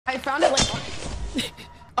found it like...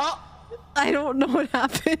 Oh! I don't know what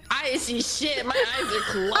happened. I see shit. My eyes are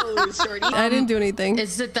closed, shorty. I didn't do anything.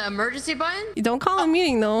 Is it the emergency button? You don't call a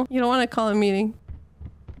meeting, though. You don't want to call a meeting.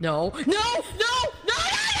 No. No! No! No! No!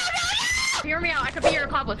 Hear me out. I could be your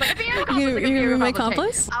accomplice. I could be your accomplice. You're gonna be my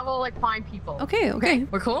accomplice? Okay. I will like find people. Okay, okay.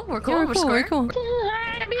 We're cool? We're cool? Yeah, We're square? we're cool.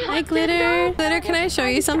 Hi, Glitter. Glitter, can I show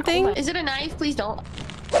you something? Is it a knife? Please don't.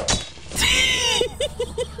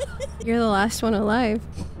 You're the last one alive.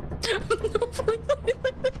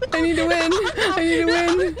 I need to win. I need to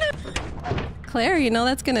win. Claire, you know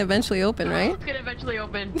that's gonna eventually open, right? It's gonna eventually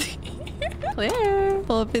open. Claire,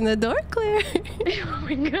 pull up in the door, Claire. Oh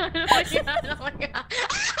my god, oh my god, oh my god.